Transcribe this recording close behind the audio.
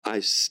I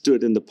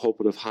stood in the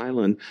pulpit of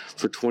Highland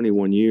for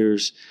 21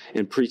 years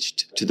and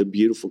preached to the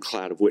beautiful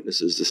cloud of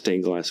witnesses, the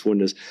stained glass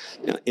windows,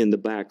 in the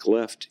back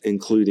left,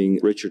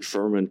 including Richard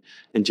Furman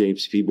and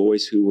James P.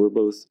 Boyce, who were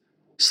both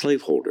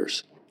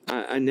slaveholders.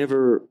 I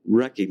never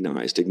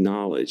recognized,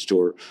 acknowledged,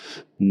 or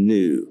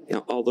knew,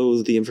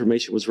 although the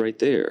information was right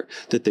there,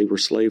 that they were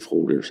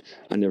slaveholders.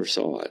 I never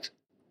saw it.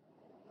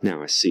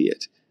 Now I see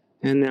it.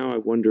 And now I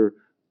wonder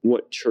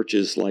what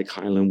churches like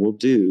Highland will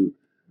do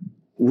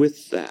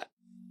with that.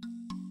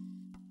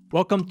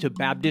 Welcome to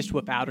Baptist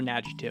Without an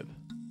Adjective,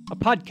 a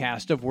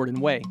podcast of Word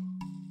and Way.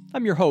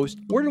 I'm your host,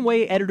 Word and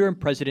Way editor and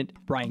president,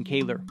 Brian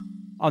Kaler.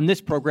 On this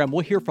program,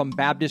 we'll hear from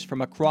Baptists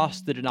from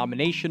across the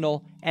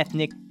denominational,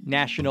 ethnic,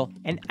 national,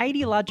 and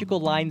ideological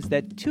lines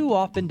that too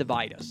often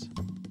divide us.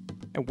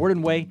 At Word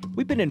and Way,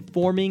 we've been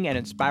informing and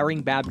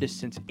inspiring Baptists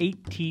since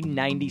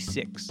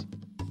 1896.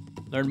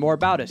 Learn more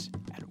about us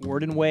at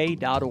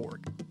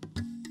wordandway.org.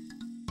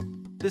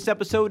 This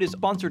episode is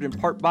sponsored in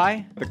part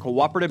by the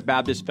Cooperative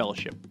Baptist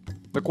Fellowship.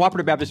 The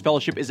Cooperative Baptist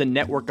Fellowship is a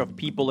network of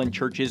people and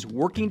churches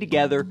working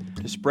together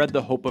to spread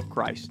the hope of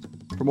Christ.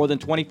 For more than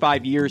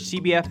 25 years,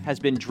 CBF has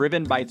been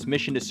driven by its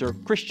mission to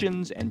serve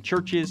Christians and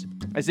churches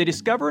as they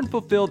discover and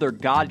fulfill their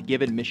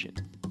God-given mission.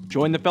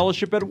 Join the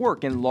fellowship at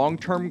work in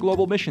long-term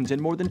global missions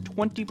in more than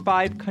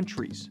 25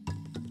 countries.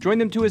 Join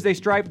them too as they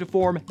strive to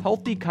form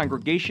healthy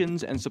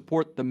congregations and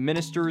support the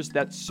ministers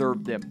that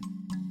serve them.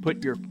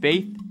 Put your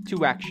faith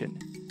to action.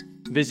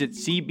 Visit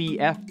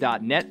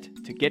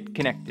cbf.net to get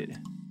connected.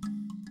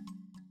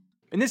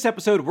 In this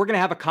episode, we're going to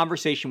have a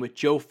conversation with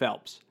Joe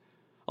Phelps,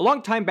 a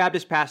longtime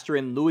Baptist pastor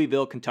in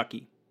Louisville,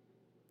 Kentucky.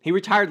 He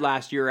retired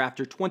last year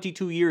after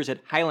 22 years at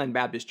Highland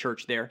Baptist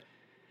Church there,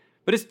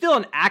 but is still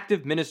an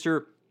active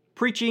minister,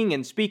 preaching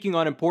and speaking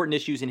on important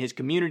issues in his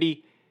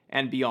community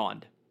and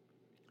beyond.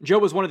 Joe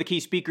was one of the key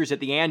speakers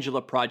at the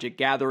Angela Project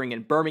gathering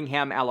in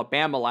Birmingham,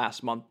 Alabama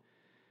last month,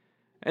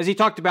 as he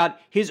talked about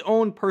his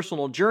own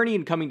personal journey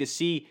in coming to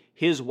see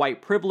his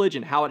white privilege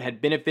and how it had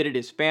benefited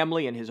his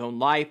family and his own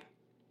life.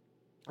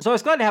 So I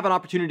was glad to have an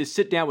opportunity to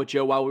sit down with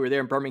Joe while we were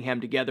there in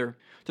Birmingham together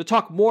to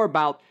talk more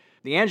about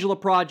the Angela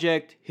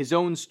Project, his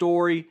own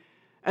story,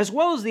 as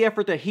well as the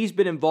effort that he's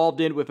been involved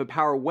in with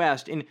Empower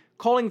West in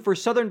calling for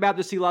Southern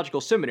Baptist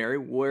Theological Seminary,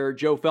 where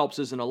Joe Phelps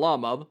is an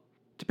alum of,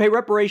 to pay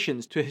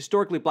reparations to a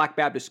historically black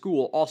Baptist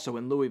school also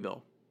in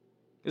Louisville.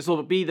 This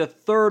will be the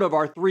third of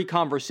our three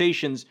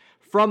conversations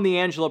from the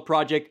Angela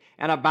Project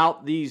and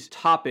about these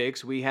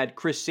topics. We had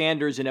Chris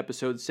Sanders in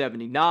episode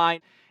 79.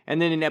 And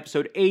then in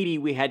episode 80,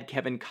 we had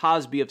Kevin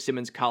Cosby of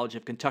Simmons College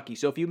of Kentucky.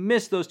 So if you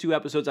missed those two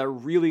episodes, I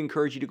really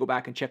encourage you to go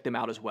back and check them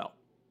out as well.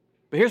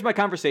 But here's my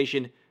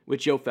conversation with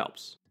Joe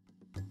Phelps.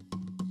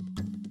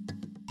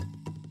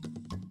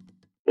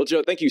 Well,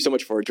 Joe, thank you so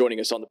much for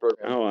joining us on the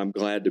program. Oh, I'm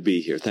glad to be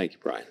here. Thank you,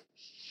 Brian.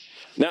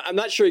 Now, I'm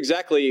not sure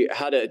exactly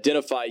how to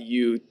identify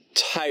you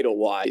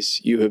title-wise.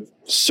 You have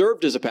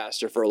served as a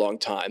pastor for a long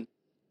time.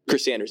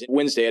 Chris Sanders,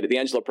 Wednesday at the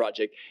Angela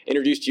Project,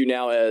 introduced you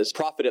now as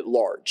Prophet at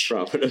Large.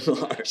 Prophet at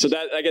Large. So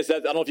that, I guess, I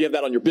don't know if you have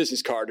that on your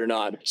business card or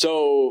not.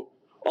 So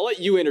I'll let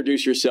you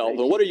introduce yourself.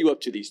 And what are you up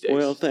to these days?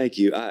 Well, thank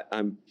you.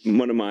 I'm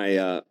one of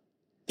my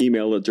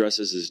email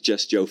addresses is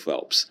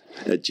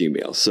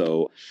justjoephelps@gmail.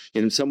 So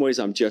in some ways,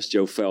 I'm just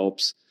Joe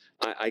Phelps.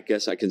 I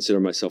guess I consider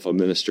myself a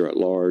minister at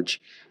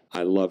large.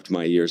 I loved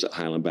my years at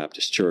Highland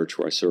Baptist Church,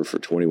 where I served for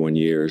 21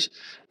 years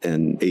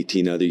and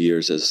 18 other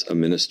years as a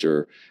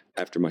minister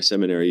after my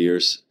seminary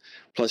years,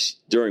 plus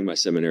during my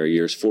seminary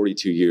years,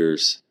 42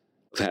 years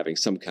of having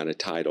some kind of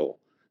title.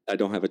 I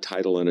don't have a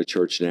title in a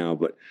church now,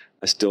 but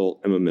I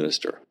still am a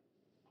minister.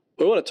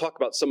 We want to talk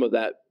about some of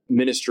that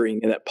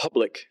ministering and that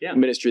public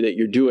ministry that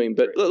you're doing,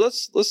 but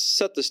let's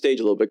set the stage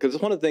a little bit, because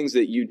one of the things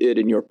that you did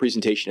in your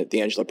presentation at the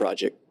Angela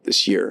Project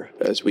this year,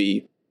 as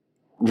we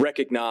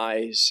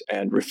recognize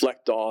and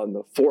reflect on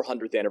the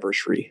 400th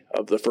anniversary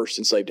of the first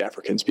enslaved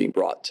Africans being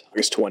brought,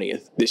 August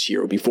 20th, this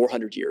year will be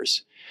 400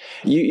 years.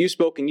 You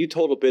spoke and you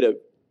told a bit of,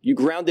 you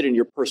grounded in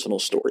your personal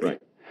story. Right.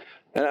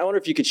 And I wonder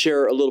if you could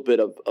share a little bit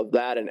of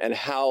that and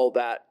how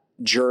that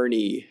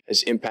journey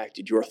has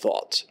impacted your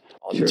thoughts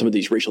on some of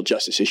these racial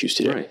justice issues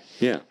today. Right,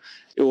 yeah.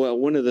 Well,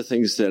 one of the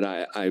things that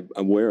I'm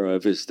aware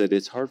of is that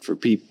it's hard for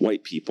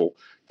white people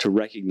to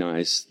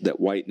recognize that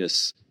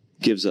whiteness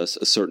gives us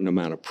a certain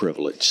amount of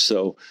privilege.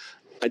 So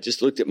I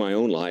just looked at my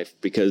own life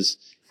because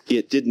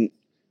it didn't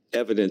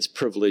evidence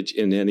privilege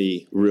in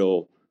any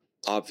real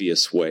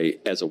obvious way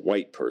as a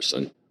white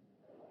person,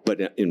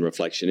 but in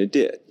reflection it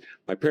did.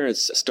 My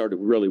parents started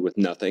really with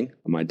nothing.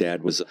 My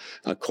dad was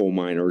a coal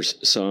miner's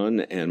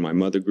son, and my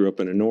mother grew up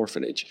in an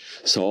orphanage.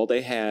 So all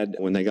they had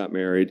when they got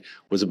married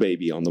was a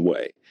baby on the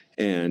way.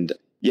 And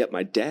yet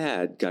my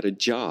dad got a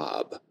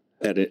job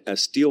at a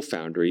steel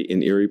foundry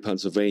in Erie,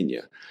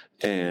 Pennsylvania.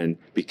 And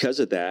because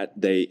of that,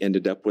 they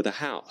ended up with a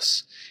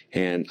house.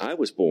 And I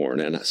was born,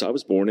 and so I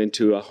was born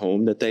into a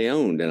home that they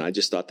owned, and I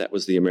just thought that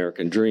was the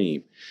American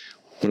dream.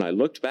 When I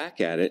looked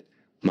back at it,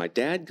 my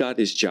dad got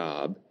his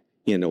job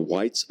in a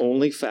whites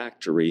only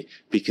factory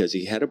because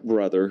he had a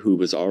brother who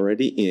was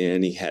already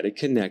in. He had a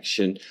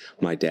connection.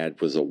 My dad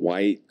was a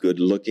white, good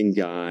looking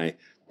guy.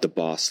 The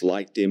boss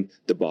liked him.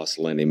 The boss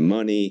lent him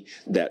money.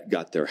 That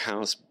got their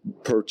house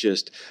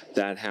purchased.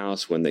 That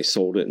house, when they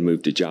sold it and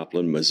moved to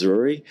Joplin,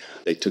 Missouri,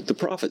 they took the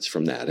profits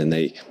from that and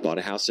they bought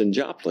a house in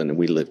Joplin and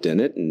we lived in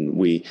it and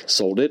we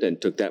sold it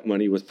and took that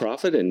money with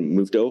profit and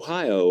moved to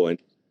Ohio. And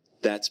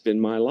that's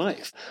been my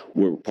life.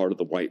 We're part of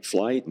the white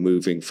flight,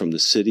 moving from the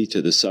city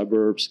to the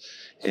suburbs.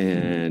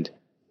 And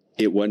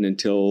it wasn't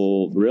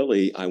until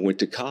really I went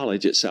to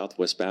college at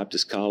Southwest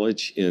Baptist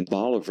College in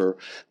Bolivar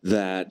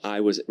that I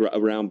was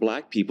around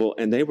black people,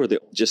 and they were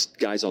just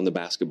guys on the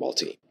basketball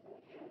team.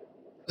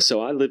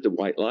 So I lived a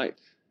white life.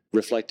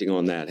 Reflecting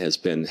on that has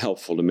been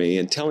helpful to me,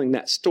 and telling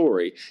that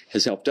story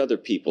has helped other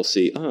people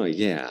see, oh,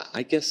 yeah,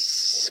 I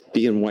guess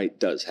being white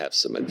does have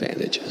some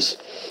advantages.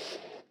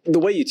 The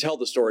way you tell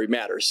the story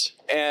matters.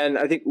 And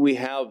I think we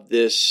have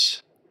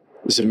this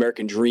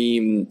American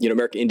dream,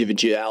 American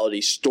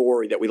individuality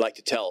story that we like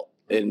to tell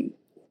in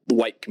the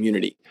white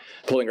community,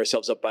 pulling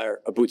ourselves up by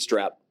a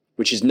bootstrap,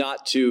 which is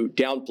not to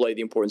downplay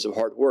the importance of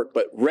hard work,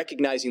 but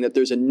recognizing that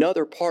there's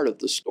another part of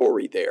the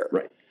story there.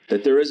 Right.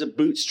 That there is a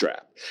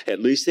bootstrap. At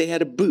least they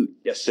had a boot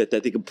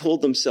that they could pull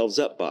themselves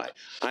up by.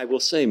 I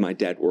will say my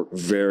dad worked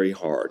very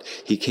hard.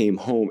 He came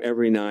home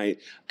every night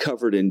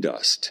covered in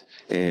dust.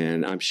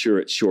 And I'm sure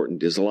it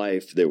shortened his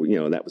life.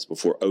 That was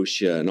before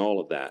OSHA and all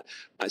of that.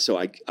 So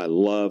I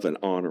love and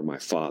honor my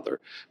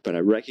father. But I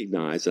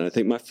recognize, and I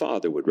think my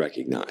father would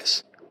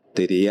recognize,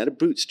 that he had a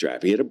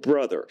bootstrap. He had a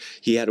brother.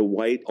 He had a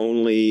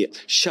white-only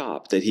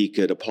shop that he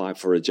could apply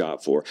for a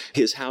job for.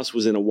 His house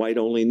was in a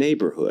white-only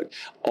neighborhood.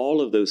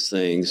 All of those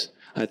things,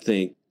 I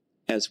think,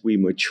 as we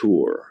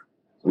mature,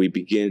 we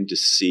begin to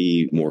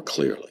see more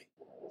clearly.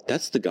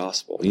 That's the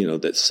gospel,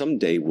 that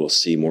someday we'll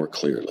see more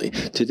clearly.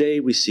 Today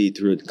we see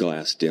through a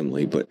glass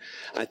dimly, but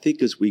I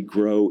think as we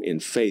grow in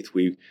faith,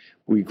 we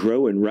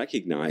grow in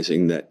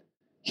recognizing that,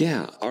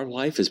 yeah, our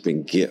life has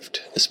been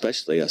gift,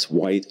 especially us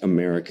white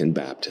American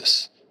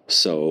Baptists.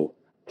 So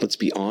let's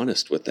be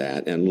honest with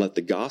that and let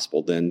the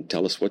gospel then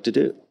tell us what to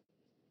do.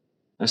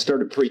 I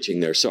started preaching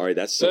there. Sorry,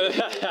 that's...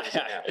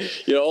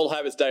 old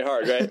habits die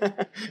hard, right?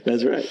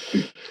 That's right.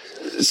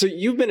 So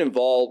you've been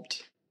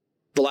involved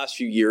the last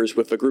few years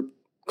with a group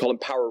called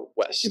Empower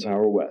West.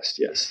 Empower West,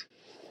 yes.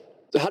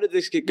 So how did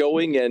this get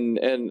going,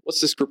 and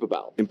what's this group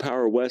about?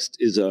 Empower West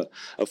is a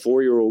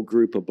 4-year-old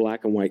group of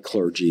black and white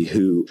clergy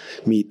who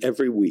meet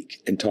every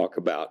week and talk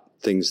about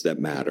things that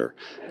matter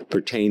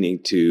pertaining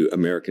to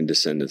American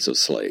descendants of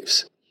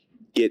slaves.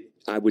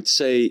 I would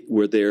say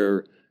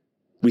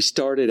we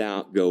started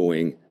out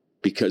going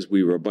because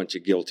we were a bunch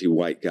of guilty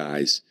white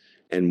guys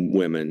and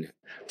women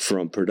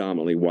from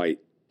predominantly white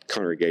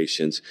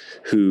congregations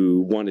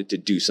who wanted to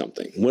do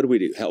something. What do we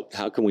do? Help.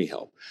 How can we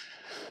help?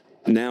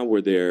 Now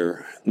we're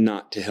there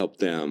not to help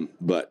them,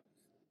 but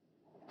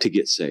to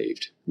get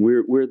saved.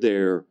 We're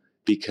there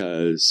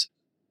because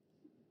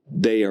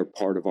they are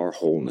part of our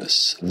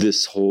wholeness.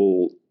 This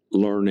whole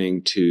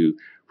learning to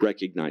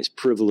recognize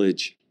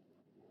privilege,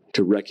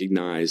 to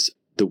recognize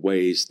the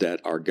ways that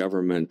our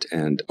government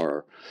and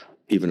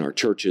even our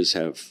churches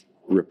have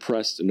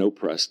repressed and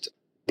oppressed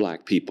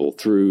black people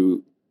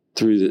through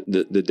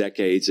the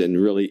decades and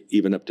really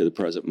even up to the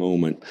present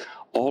moment.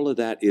 All of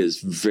that is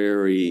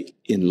very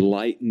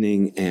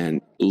enlightening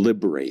and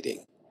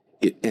liberating.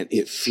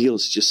 It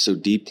feels just so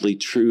deeply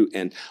true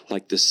and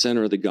like the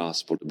center of the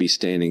gospel to be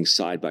standing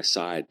side by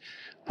side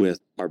with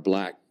our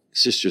black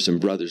sisters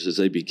and brothers as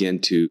they begin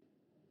to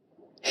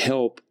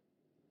help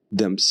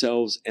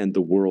themselves and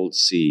the world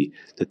see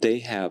that they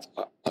have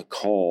a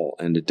call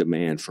and a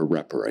demand for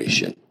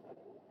reparation,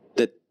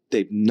 that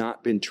they've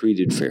not been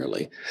treated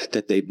fairly,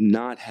 that they've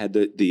not had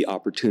the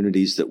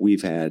opportunities that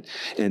we've had,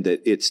 and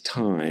that it's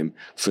time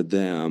for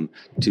them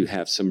to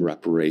have some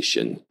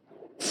reparation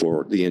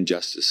for the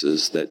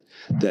injustices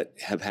that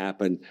have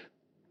happened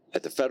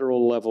at the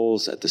federal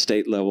levels, at the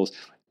state levels,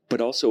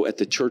 but also at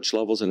the church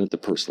levels and at the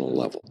personal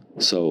level.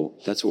 So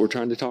that's what we're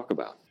trying to talk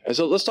about. And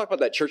so let's talk about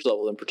that church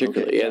level in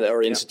particular,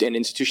 or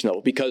institution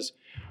level, because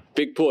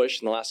big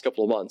push in the last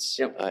couple of months,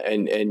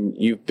 and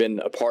you've been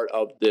a part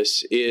of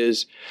this,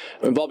 is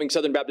involving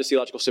Southern Baptist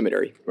Theological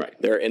Seminary, right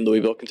there in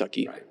Louisville,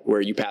 Kentucky, where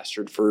you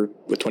pastored for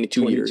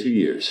 22 years. 22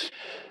 years.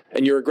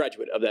 And you're a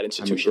graduate of that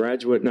institution. I'm a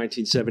graduate,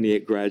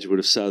 1978 graduate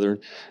of Southern.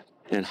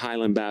 And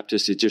Highland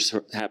Baptist, it just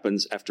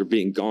happens after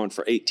being gone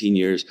for 18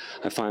 years,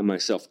 I find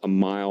myself a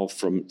mile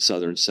from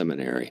Southern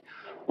Seminary.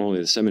 Only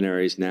the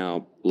seminary is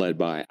now led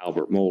by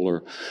Albert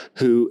Mohler,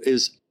 who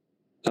is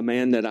a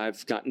man that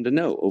I've gotten to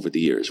know over the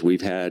years.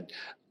 We've had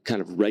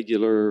kind of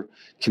regular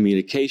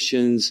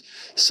communications,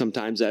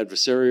 sometimes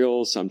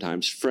adversarial,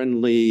 sometimes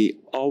friendly,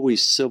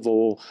 always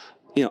civil.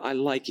 I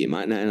like him,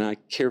 and I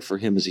care for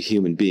him as a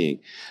human being.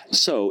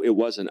 So it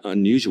wasn't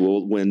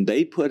unusual when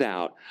they put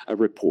out a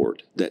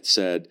report that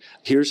said,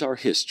 here's our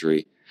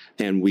history,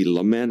 and we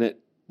lament it,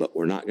 but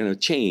we're not going to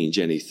change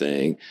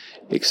anything,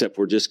 except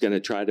we're just going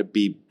to try to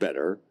be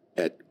better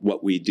at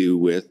what we do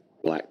with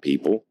black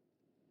people.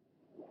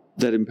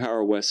 that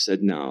Empower West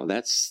said, no,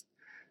 that's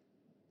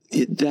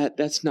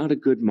not a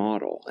good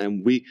model.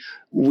 And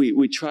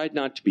we tried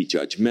not to be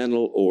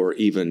judgmental or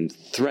even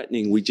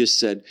threatening. We just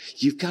said,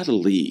 you've got to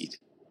lead.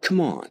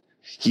 Come on.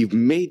 You've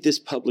made this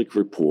public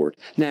report.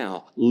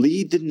 Now,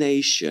 lead the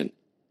nation.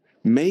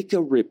 Make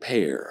a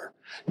repair.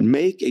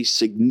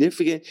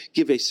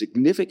 Give a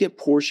significant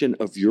portion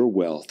of your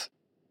wealth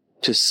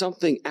to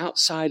something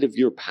outside of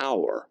your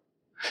power.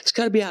 It's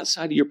got to be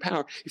outside of your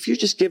power. If you're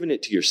just giving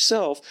it to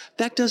yourself,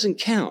 that doesn't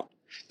count.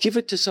 Give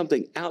it to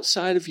something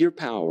outside of your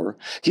power.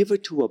 Give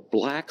it to a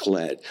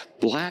Black-led,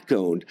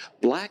 Black-owned,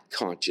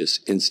 Black-conscious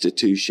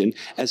institution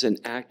as an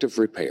act of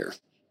repair.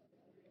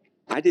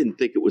 I didn't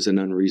think it was an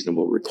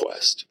unreasonable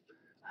request.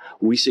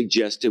 We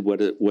suggested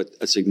what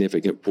a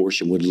significant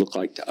portion would look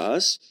like to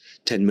us,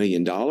 $10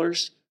 million.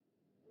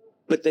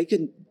 But they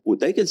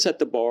can set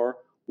the bar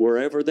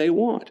wherever they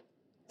want.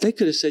 They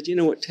could have said, you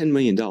know what, $10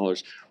 million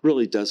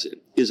really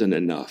isn't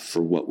enough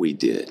for what we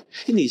did.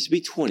 It needs to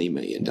be $20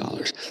 million.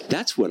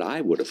 That's what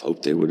I would have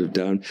hoped they would have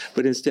done.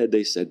 But instead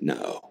they said,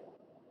 no,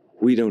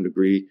 we don't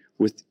agree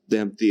with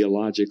them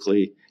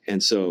theologically,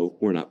 and so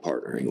we're not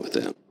partnering with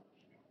them.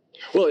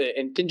 Well,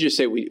 and didn't you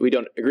say we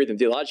don't agree with them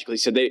theologically?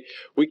 So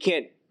we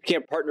can't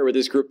partner with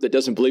this group that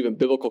doesn't believe in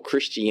biblical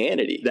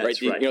Christianity.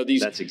 That's right.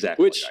 That's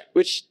exactly right.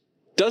 Which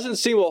doesn't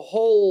seem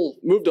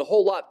moved a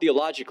whole lot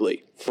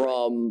theologically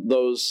from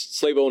those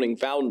slave-owning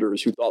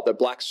founders who thought that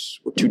blacks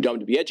were too dumb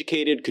to be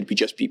educated, could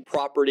just be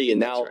property, and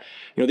now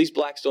these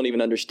blacks don't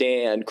even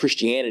understand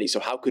Christianity, so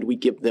how could we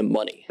give them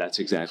money? That's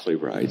exactly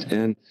right.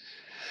 And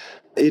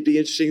it'd be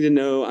interesting to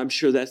know, I'm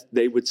sure that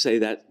they would say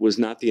that was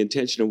not the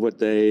intention of what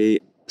they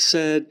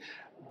said,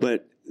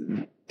 but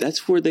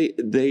that's where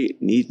they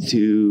need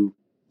to,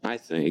 I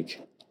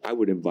think, I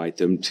would invite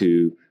them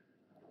to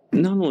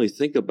not only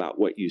think about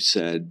what you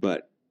said,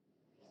 but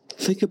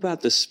think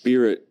about the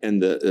spirit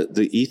and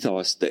the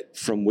ethos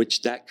from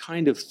which that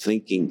kind of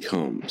thinking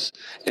comes,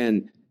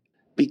 and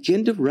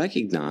begin to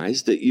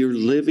recognize that you're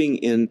living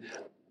in,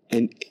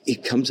 and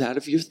it comes out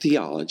of your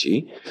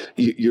theology,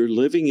 you're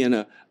living in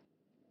a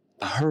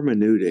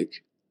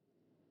hermeneutic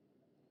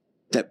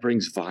that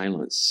brings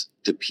violence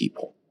to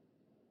people,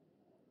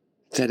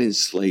 that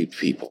enslaved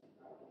people,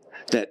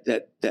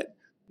 that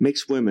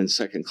makes women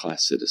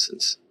second-class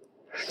citizens,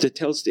 that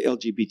tells the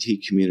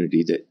LGBT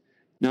community that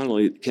not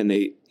only can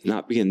they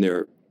not be in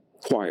their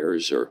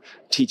choirs or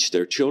teach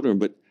their children,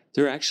 but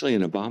they're actually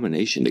an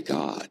abomination to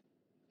God.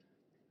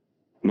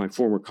 My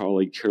former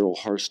colleague, Carol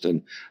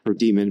Harston, her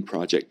Demon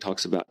Project,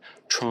 talks about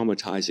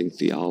traumatizing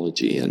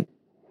theology, and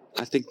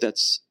I think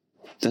that's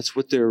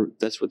what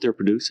they're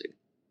producing.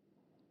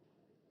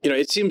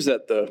 It seems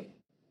that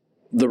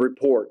the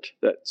report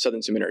that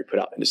Southern Seminary put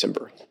out in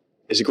December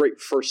is a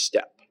great first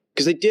step,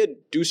 because they did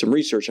do some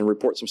research and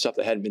report some stuff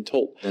that hadn't been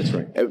told. That's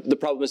right. The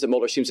problem is that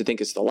Mohler seems to think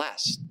it's the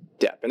last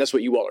step, and that's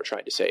what you all are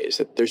trying to say, is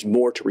that there's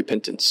more to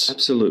repentance.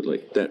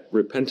 Absolutely. That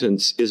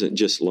repentance isn't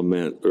just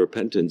lament.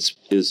 Repentance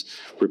is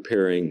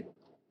repairing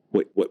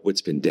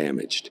what's been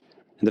damaged.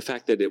 And the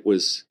fact that it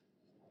was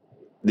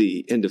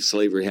the end of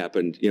slavery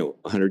happened,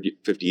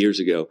 150 years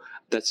ago,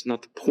 that's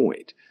not the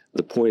point.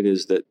 The point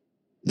is that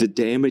the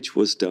damage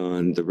was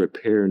done. The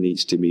repair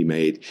needs to be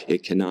made.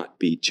 It cannot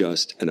be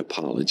just an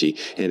apology,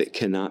 and it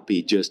cannot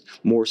be just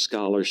more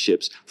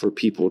scholarships for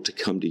people to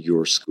come to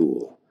your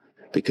school,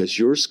 because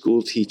your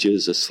school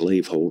teaches a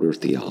slaveholder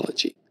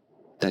theology.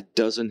 That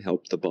doesn't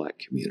help the Black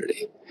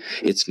community.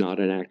 It's not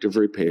an act of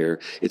repair.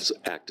 It's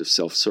an act of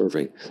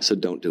self-serving. So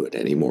don't do it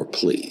anymore,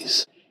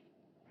 please.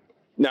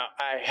 Now,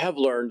 I have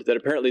learned that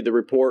apparently the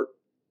report,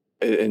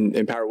 and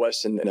Empower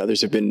West and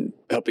others have been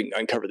helping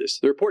uncover this.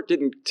 The report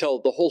didn't tell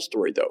the whole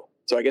story, though.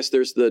 So I guess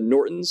there's the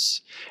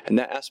Nortons, and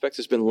that aspect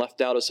has been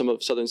left out of some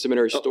of Southern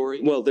Seminary's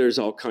story. Well, there's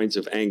all kinds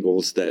of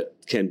angles that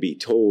can be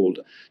told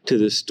to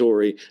this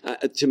story.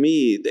 To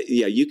me,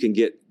 you can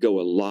go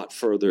a lot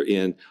further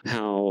in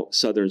how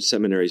Southern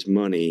Seminary's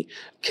money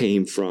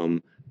came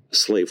from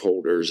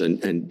slaveholders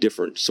and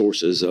different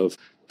sources of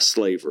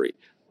slavery.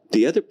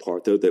 The other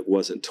part, though, that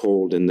wasn't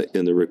told in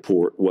the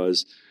report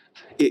was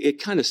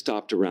it kind of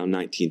stopped around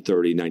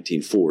 1930,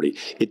 1940.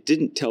 It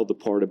didn't tell the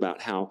part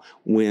about how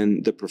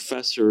when the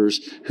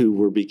professors who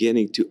were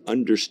beginning to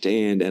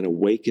understand and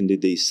awaken to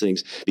these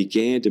things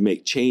began to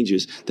make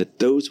changes, that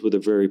those were the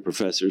very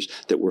professors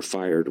that were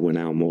fired when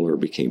Al Mohler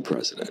became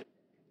president,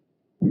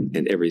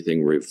 and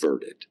everything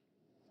reverted.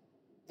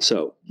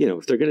 So,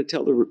 if they're going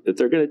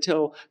to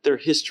tell their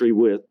history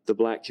with the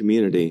Black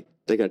community,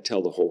 they got to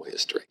tell the whole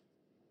history.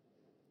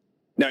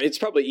 Now, it's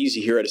probably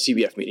easy here at a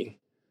CBF meeting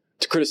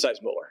to criticize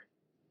Mohler.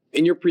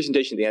 In your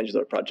presentation of the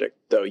Angelo Project,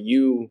 though,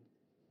 you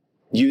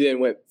then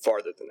went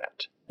farther than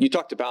that. You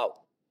talked about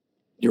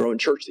your own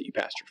church that you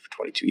pastored for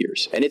 22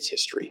 years and its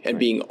history, and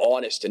being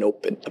honest and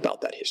open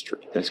about that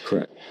history. That's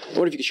correct. I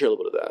wonder if you could share a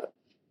little bit of that.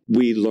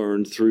 We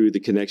learned through the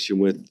connection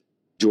with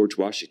George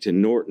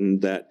Washington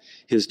Norton that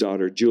his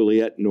daughter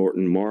Juliet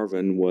Norton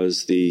Marvin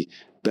was the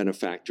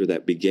benefactor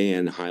that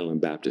began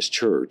Highland Baptist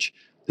Church,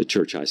 the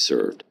church I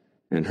served.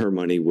 and her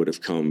money would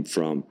have come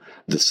from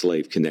the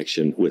slave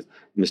connection with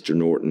Mr.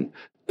 Norton.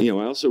 I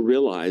also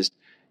realized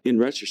in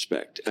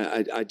retrospect,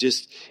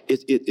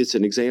 it's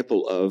an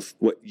example of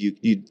what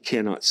you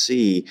cannot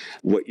see,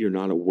 what you're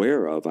not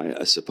aware of,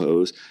 I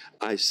suppose.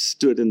 I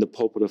stood in the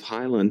pulpit of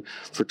Highland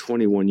for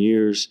 21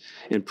 years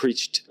and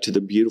preached to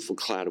the beautiful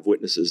cloud of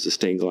witnesses, the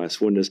stained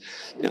glass windows,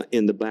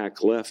 in the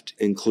back left,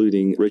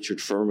 including Richard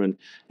Furman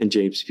and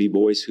James P.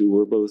 Boyce, who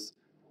were both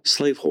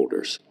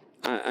slaveholders.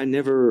 I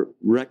never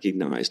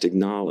recognized,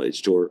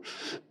 acknowledged, or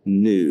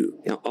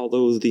knew,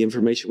 although the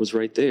information was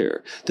right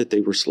there, that they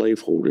were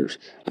slaveholders.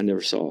 I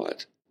never saw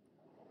it.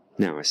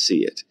 Now I see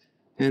it.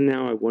 And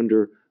now I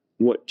wonder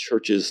what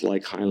churches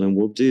like Highland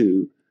will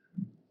do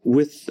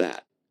with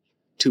that.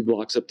 2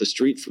 blocks up the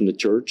street from the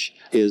church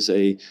is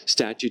a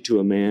statue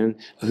to a man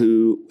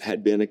who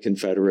had been a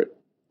Confederate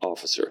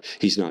officer.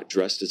 He's not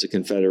dressed as a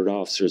Confederate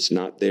officer. It's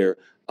not there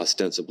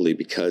ostensibly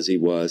because he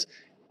was.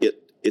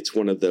 It's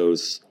one of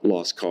those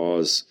lost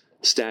cause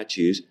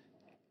statues,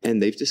 and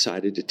they've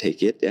decided to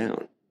take it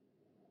down.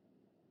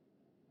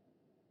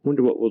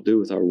 Wonder what we'll do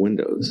with our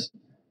windows.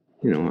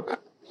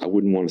 I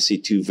wouldn't want to see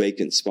 2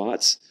 vacant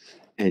spots,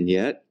 and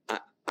yet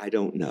I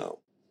don't know.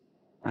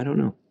 I don't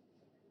know.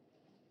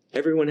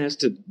 Everyone has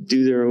to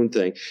do their own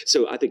thing.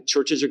 So I think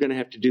churches are going to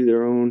have to do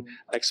their own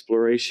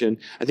exploration.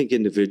 I think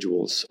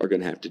individuals are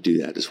going to have to do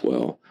that as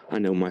well. I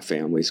know my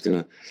family's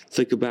going to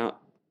think about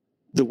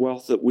the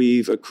wealth that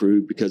we've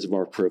accrued because of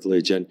our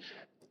privilege. And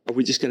are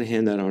we just going to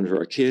hand that on to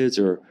our kids,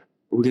 or are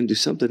we going to do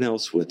something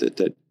else with it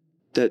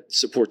that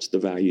supports the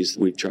values that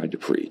we've tried to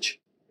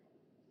preach?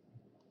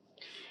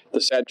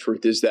 The sad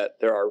truth is that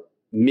there are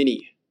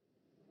many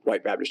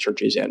white Baptist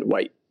churches and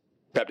white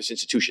Baptist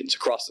institutions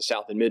across the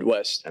South and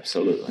Midwest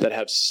that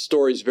have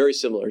stories very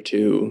similar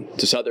to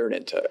Southern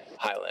and to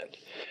Highland.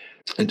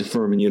 And to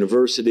Furman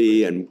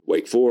University and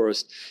Wake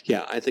Forest.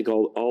 Yeah, I think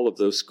all of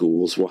those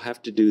schools will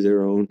have to do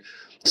their own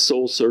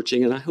soul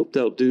searching, and I hope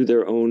they'll do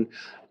their own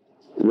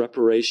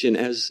reparation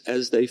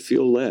as they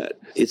feel led.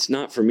 It's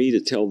not for me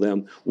to tell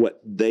them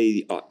what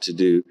they ought to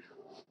do.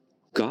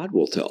 God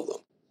will tell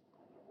them.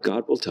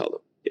 God will tell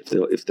them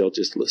if they'll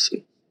just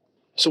listen.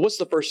 So what's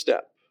the first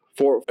step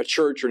for a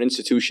church or an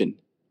institution?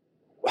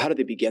 How do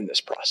they begin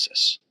this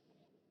process?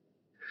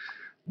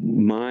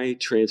 My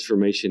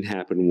transformation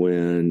happened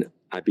when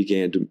I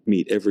began to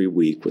meet every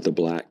week with a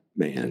black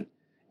man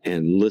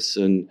and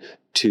listen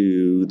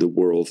to the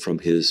world from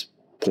his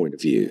point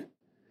of view,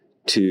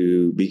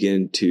 to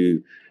begin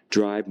to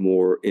drive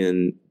more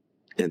in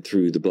and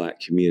through the black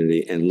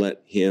community and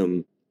let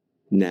him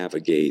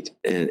navigate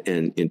and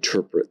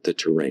interpret the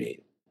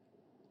terrain.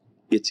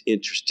 It's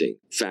interesting,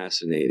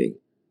 fascinating,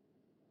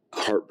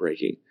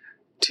 heartbreaking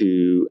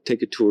to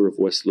take a tour of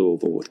West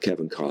Louisville with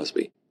Kevin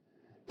Cosby,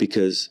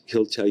 because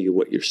he'll tell you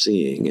what you're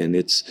seeing, and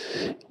it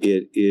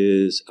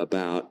is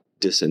about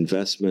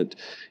disinvestment.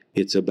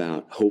 It's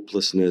about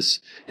hopelessness.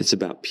 It's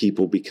about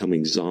people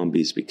becoming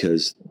zombies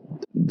because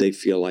they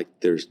feel like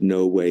there's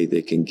no way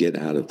they can get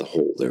out of the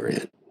hole they're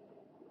in.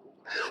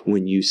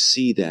 When you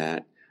see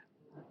that,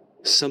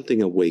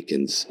 something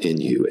awakens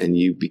in you, and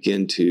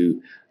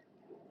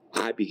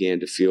I began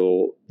to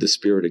feel the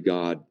Spirit of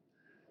God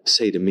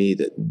say to me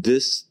that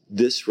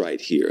this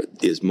right here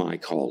is my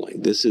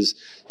calling. This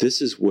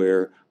is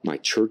where my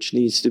church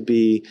needs to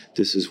be.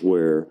 This is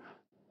where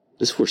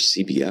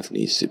CBF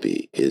needs to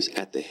be, is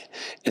at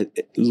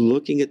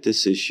looking at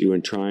this issue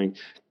and trying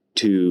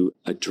to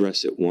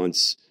address it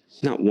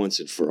not once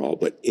and for all,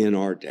 but in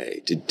our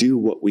day, to do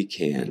what we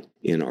can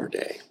in our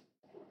day.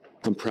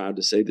 I'm proud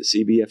to say that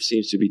CBF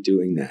seems to be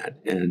doing that.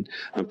 And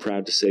I'm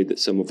proud to say that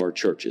some of our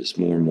churches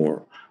more and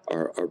more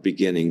are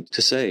beginning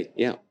to say,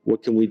 yeah,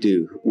 what can we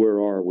do?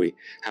 Where are we?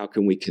 How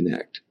can we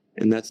connect?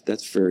 And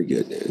that's very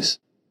good news.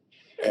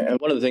 And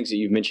one of the things that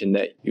you've mentioned,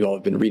 that you all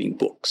have been reading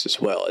books as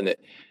well, and that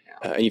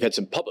and you've had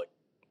some public,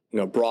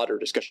 broader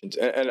discussions.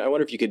 And I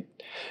wonder if you could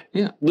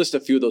list a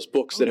few of those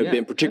books that have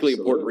been particularly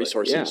important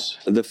resources.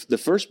 Yeah. The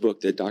first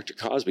book that Dr.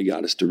 Cosby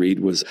got us to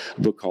read was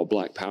a book called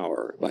Black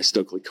Power by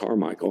Stokely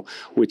Carmichael,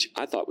 which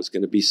I thought was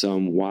going to be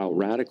some wild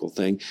radical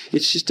thing.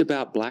 It's just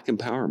about black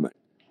empowerment,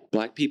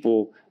 black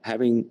people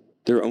having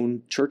their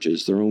own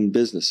churches, their own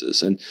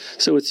businesses. And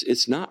so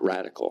it's not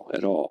radical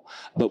at all.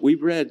 But we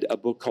read a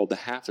book called The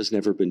Half Has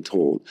Never Been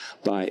Told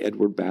by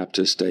Edward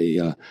Baptist,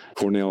 a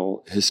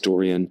Cornell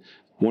historian,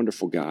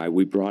 wonderful guy.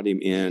 We brought him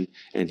in,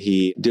 and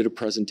he did a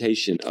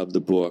presentation of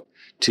the book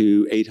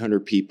to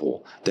 800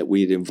 people that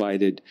we had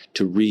invited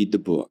to read the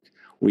book.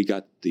 We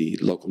got the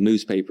local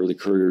newspaper, the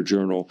Courier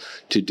Journal,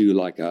 to do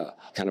like a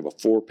kind of a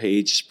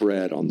 4-page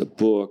spread on the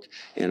book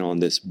and on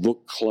this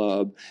book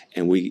club.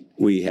 And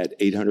we had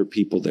 800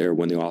 people there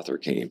when the author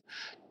came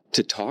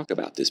to talk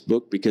about this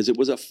book, because it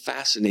was a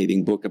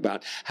fascinating book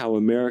about how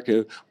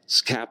America's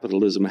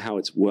capitalism, how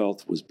its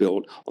wealth was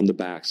built on the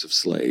backs of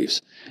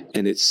slaves.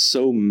 And it's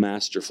so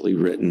masterfully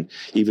written,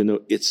 even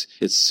though it's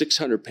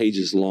 600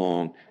 pages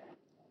long.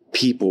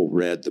 people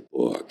read the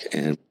book,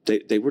 and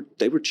they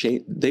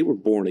were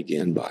born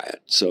again by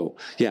it. So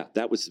yeah,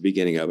 that was the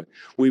beginning of it.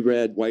 We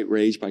read White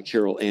Rage by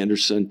Carol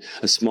Anderson,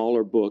 a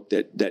smaller book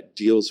that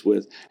deals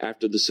with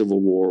after the Civil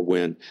War,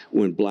 when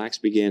blacks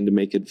began to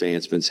make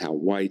advancements, how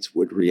whites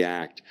would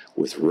react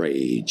with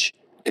rage.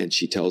 And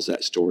she tells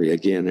that story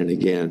again and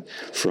again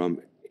from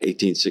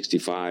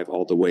 1865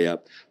 all the way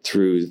up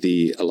through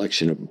the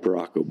election of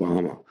Barack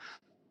Obama.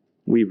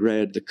 We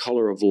read The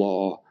Color of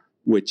Law,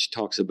 which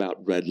talks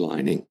about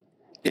redlining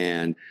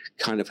and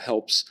kind of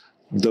helps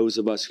those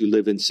of us who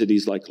live in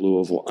cities like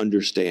Louisville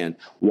understand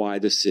why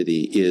the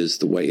city is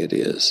the way it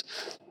is.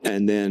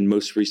 And then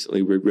most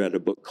recently, we read a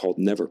book called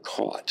Never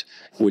Caught,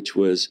 which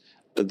was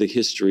the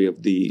history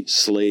of the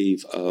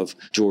slave of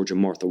Georgia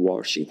Martha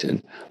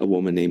Washington, a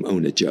woman named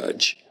Ona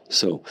Judge.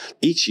 So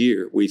each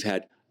year we've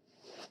had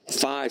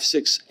 500,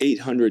 600,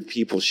 800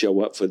 people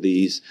show up for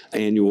these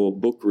annual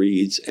book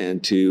reads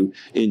and to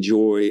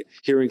enjoy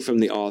hearing from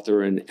the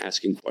author and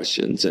asking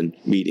questions and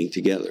meeting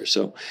together.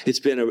 So I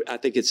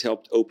think it's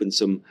helped open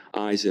some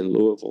eyes in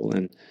Louisville,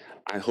 and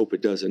I hope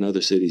it does in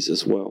other cities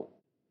as well.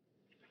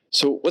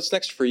 So what's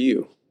next for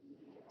you?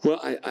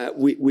 Well,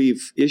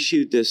 we've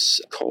issued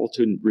this call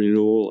to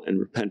renewal and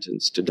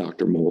repentance to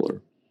Dr.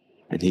 Moeller,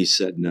 and he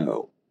said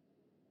no.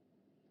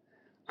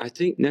 I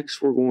think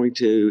next we're going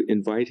to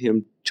invite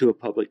him to a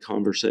public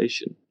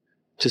conversation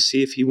to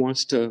see if he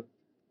wants to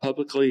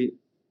publicly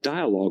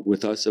dialogue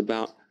with us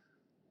about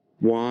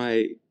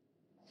why,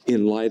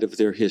 in light of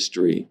their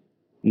history,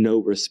 no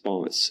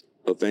response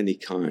of any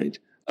kind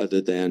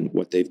other than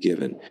what they've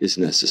given is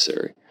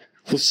necessary.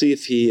 We'll see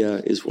if he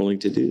is willing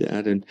to do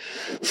that. And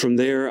from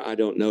there, I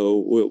don't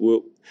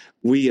know.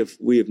 We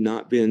have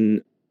not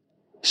been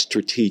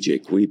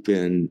strategic. We've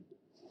been,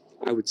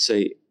 I would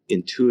say,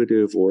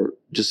 intuitive, or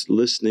just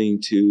listening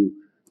to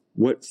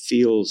what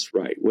feels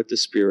right, what the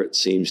Spirit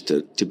seems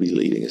to be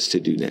leading us to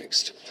do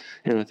next.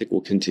 And I think we'll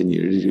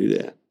continue to do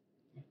that.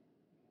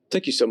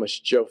 Thank you so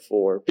much, Joe,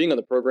 for being on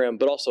the program,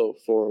 but also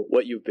for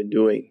what you've been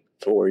doing,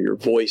 for your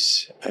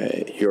voice,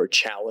 your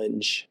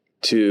challenge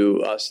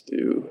to us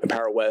through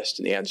Empower West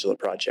and the Angela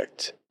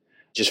Project,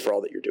 just for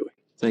all that you're doing.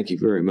 Thank you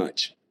very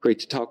much. Great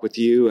to talk with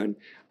you, and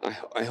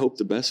I hope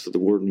the best for the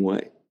Word and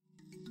Way.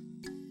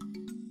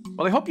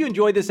 Well, I hope you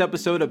enjoyed this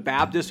episode of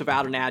Baptist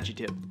Without an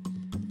Adjective.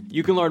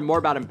 You can learn more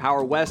about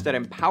Empower West at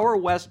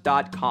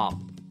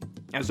empowerwest.com.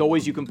 As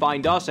always, you can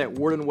find us at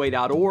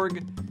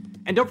wordandway.org.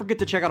 And don't forget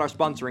to check out our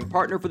sponsoring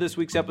partner for this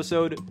week's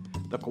episode,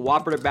 the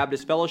Cooperative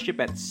Baptist Fellowship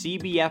at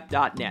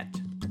cbf.net.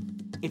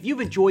 If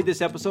you've enjoyed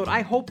this episode,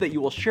 I hope that you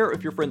will share it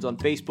with your friends on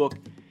Facebook,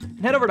 and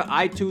head over to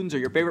iTunes or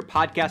your favorite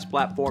podcast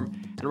platform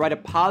and write a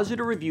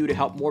positive review to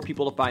help more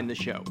people to find the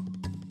show.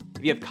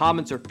 If you have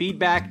comments or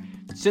feedback,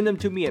 send them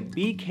to me at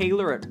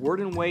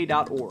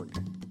bkaler@wordandway.org.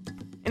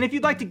 And if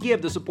you'd like to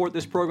give to support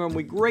this program,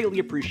 we greatly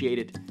appreciate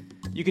it.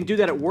 You can do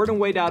that at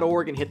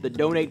wordandway.org and hit the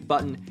donate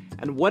button,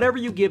 and whatever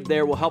you give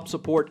there will help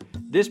support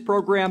this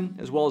program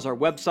as well as our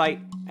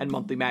website and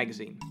monthly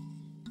magazine.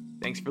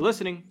 Thanks for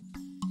listening.